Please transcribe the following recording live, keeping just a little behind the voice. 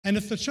And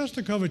if the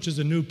Shostakovich is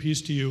a new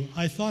piece to you,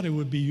 I thought it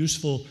would be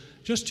useful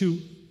just to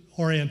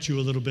orient you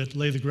a little bit,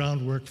 lay the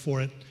groundwork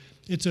for it.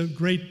 It's a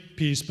great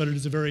piece, but it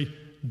is a very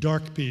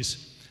dark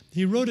piece.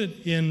 He wrote it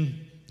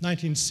in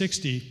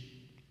 1960,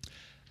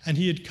 and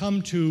he had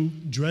come to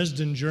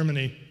Dresden,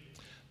 Germany,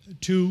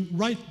 to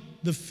write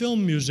the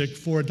film music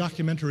for a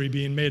documentary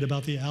being made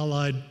about the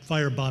Allied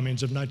fire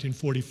bombings of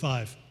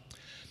 1945.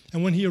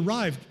 And when he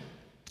arrived,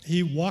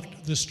 he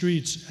walked the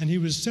streets, and he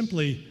was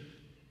simply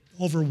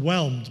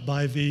overwhelmed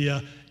by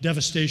the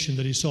devastation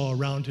that he saw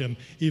around him.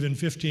 Even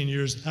 15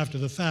 years after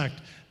the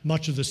fact,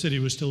 much of the city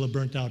was still a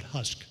burnt-out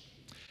husk.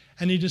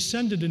 And he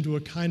descended into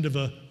a kind of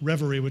a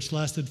reverie which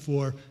lasted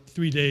for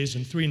 3 days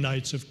and 3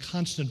 nights of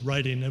constant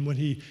writing. And when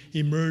he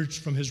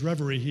emerged from his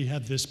reverie, he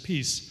had this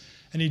piece,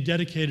 and he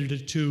dedicated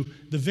it to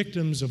the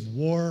victims of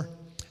war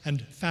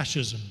and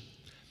fascism.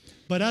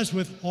 But as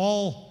with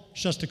all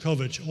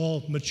Shostakovich,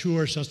 all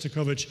mature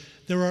Shostakovich,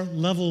 there are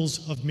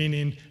levels of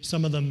meaning,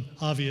 some of them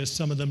obvious,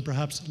 some of them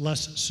perhaps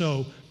less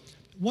so.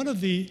 One of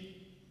the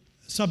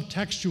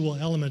subtextual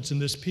elements in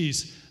this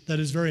piece that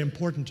is very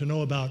important to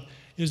know about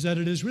is that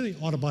it is really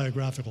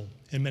autobiographical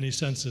in many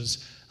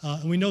senses.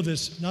 And we know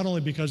this not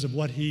only because of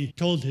what he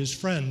told his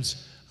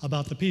friends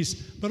about the piece,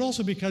 but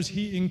also because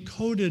he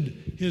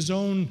encoded his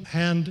own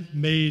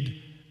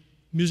handmade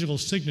musical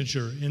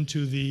signature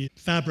into the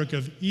fabric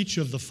of each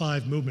of the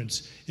 5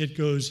 movements. It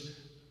goes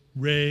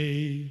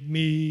re,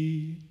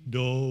 mi,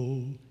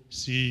 do,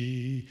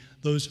 si.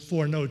 Those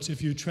 4 notes,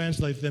 if you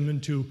translate them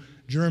into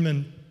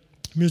German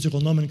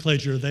musical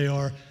nomenclature, they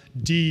are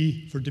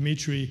D for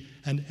Dmitri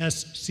and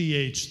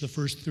SCH, the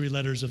first 3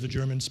 letters of the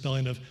German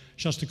spelling of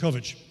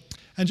Shostakovich.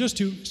 And just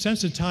to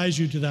sensitize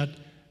you to that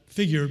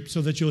figure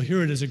so that you'll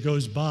hear it as it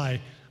goes by,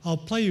 I'll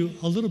play you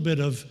a little bit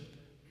of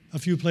a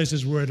few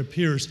places where it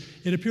appears.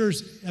 It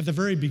appears at the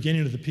very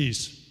beginning of the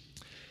piece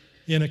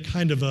in a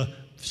kind of a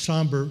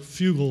somber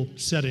fugal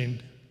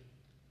setting.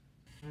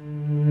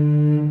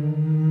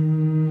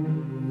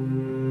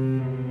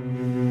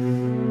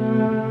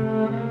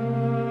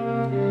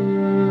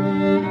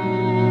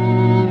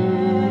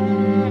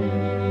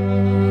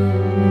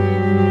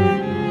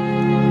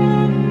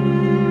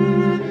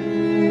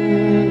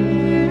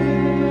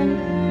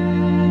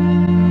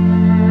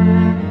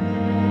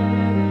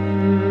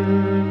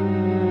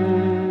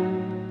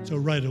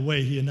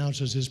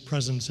 His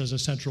presence as a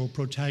central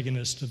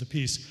protagonist of the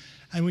piece.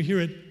 And we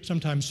hear it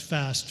sometimes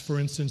fast. For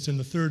instance, in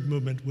the 3rd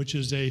movement, which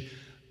is a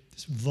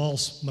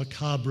valse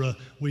macabre,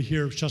 we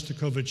hear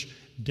Shostakovich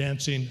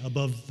dancing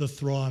above the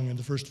throng in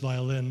the first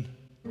violin.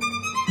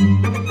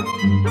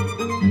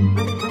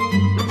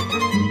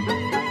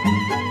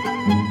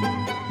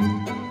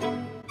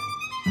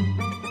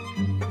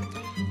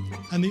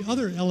 And the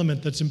other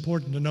element that's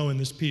important to know in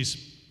this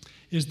piece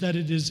is that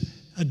it is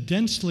a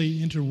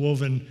densely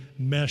interwoven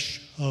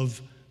mesh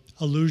of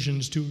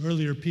allusions to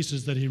earlier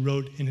pieces that he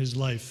wrote in his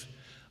life,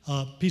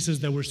 pieces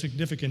that were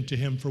significant to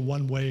him for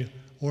one way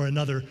or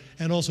another,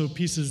 and also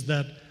pieces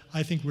that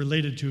I think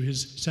related to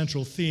his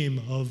central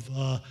theme of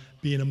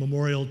being a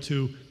memorial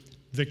to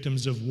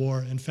victims of war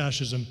and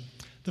fascism.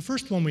 The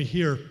first one we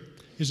hear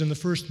is in the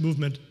 1st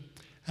movement,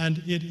 and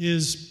it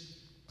is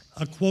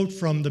a quote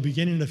from the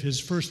beginning of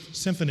his 1st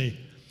symphony,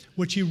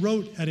 which he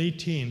wrote at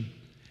 18.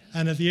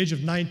 And at the age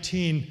of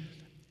 19,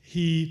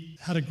 he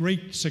had a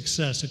great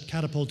success. It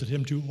catapulted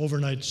him to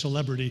overnight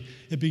celebrity.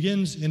 It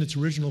begins in its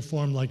original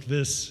form like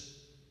this.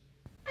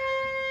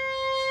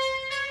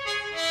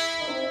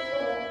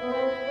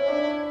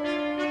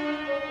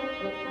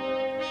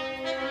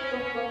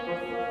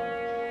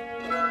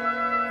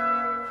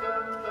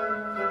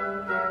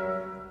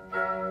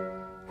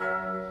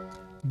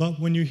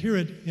 But when you hear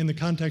it in the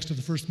context of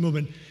the 1st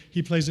movement,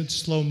 he plays it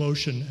slow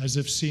motion, as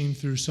if seen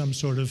through some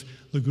sort of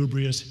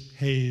lugubrious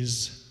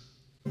haze.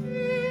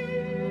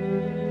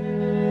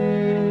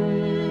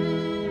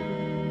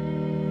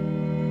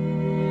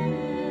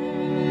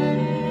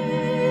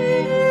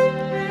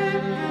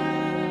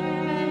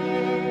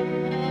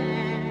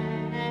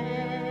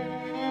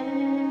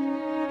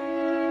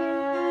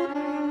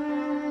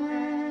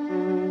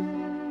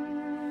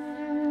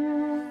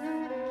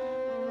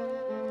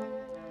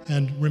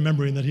 And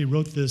remembering that he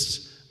wrote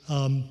this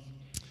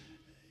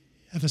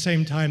at the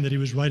same time that he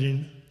was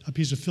writing a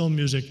piece of film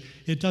music,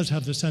 it does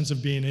have the sense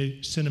of being a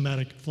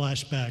cinematic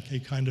flashback, a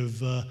kind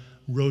of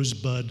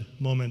rosebud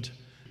moment.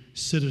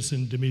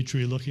 Citizen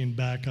Dmitri looking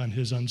back on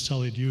his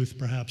unsullied youth,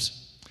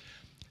 perhaps.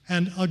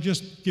 And I'll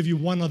just give you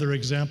one other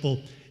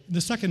example. The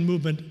 2nd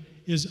movement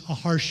is a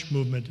harsh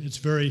movement. It's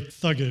very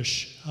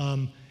thuggish,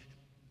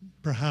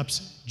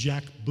 perhaps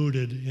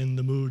jackbooted in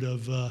the mood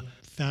of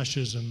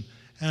fascism.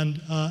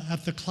 And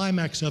at the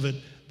climax of it,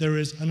 there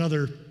is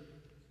another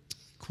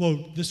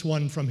quote, this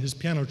one from his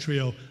piano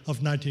trio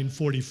of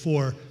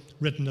 1944,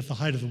 written at the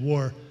height of the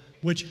war,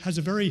 which has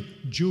a very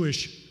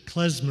Jewish,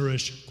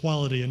 klezmerish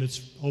quality in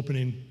its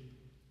opening.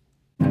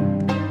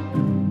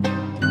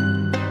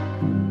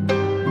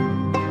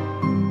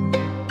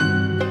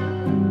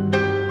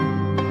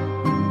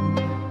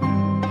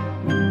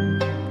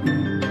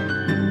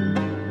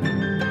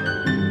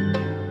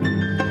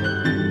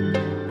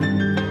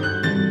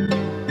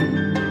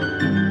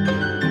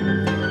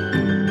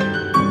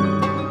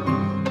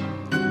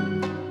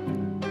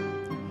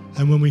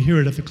 hear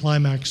it at the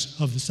climax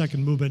of the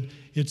second movement.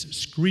 It's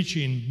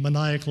screeching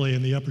maniacally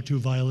in the upper two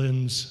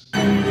violins.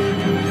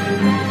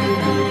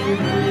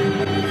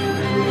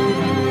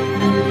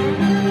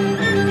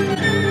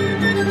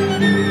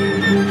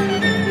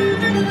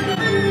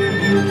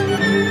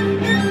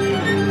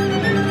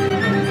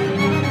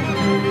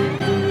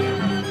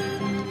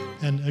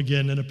 And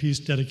again, in a piece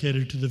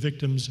dedicated to the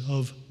victims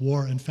of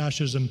war and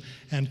fascism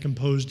and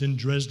composed in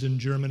Dresden,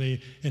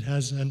 Germany, it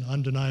has an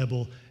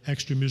undeniable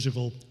extra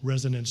musical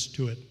resonance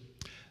to it.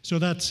 So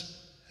that's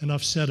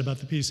enough said about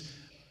the piece.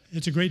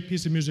 It's a great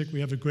piece of music. We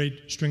have a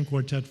great string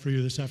quartet for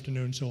you this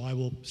afternoon, so I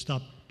will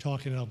stop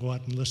talking and I'll go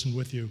out and listen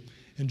with you.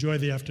 Enjoy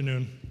the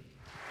afternoon.